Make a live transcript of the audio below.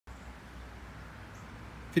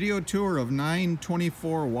Video tour of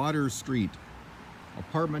 924 Water Street,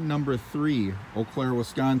 apartment number 3, Eau Claire,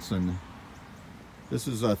 Wisconsin. This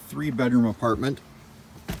is a 3-bedroom apartment.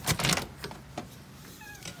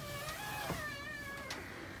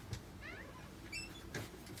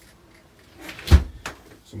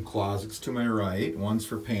 Some closets to my right. One's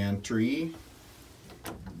for pantry.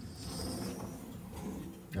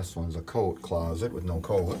 This one's a coat closet with no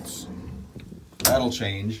coats. That'll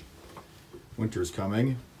change. Winter's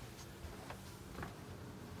coming.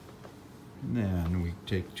 And then we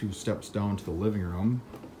take 2 steps down to the living room.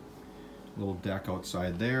 Little deck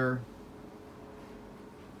outside there.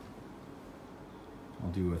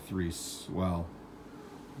 I'll do a 360,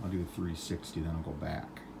 then I'll go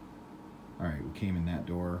back. All right, we came in that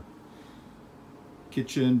door.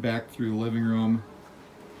 Kitchen, back through the living room.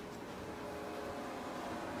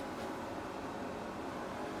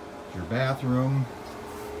 Your bathroom.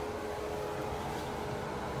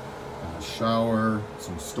 A shower,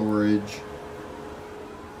 some storage.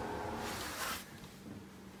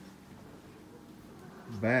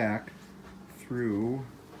 Back through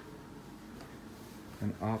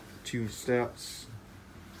and up 2 steps.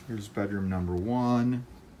 Here's bedroom number 1.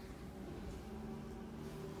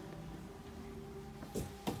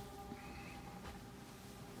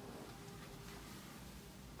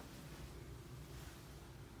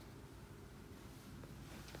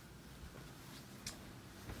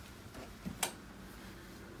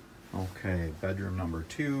 Okay, bedroom number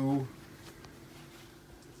 2.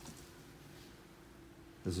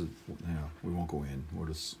 This is, yeah, we won't go in. We'll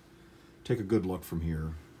just take a good look from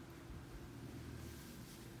here.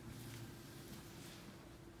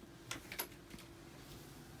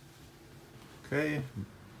 Okay,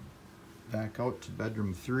 back out to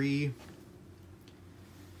bedroom 3.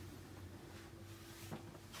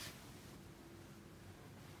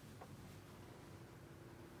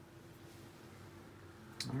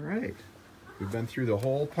 All right, we've been through the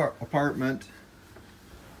whole apartment.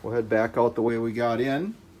 We'll head back out the way we got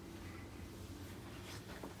in.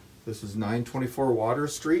 This is 924 Water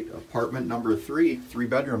Street, apartment number 3, 3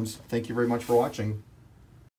 bedrooms. Thank you very much for watching.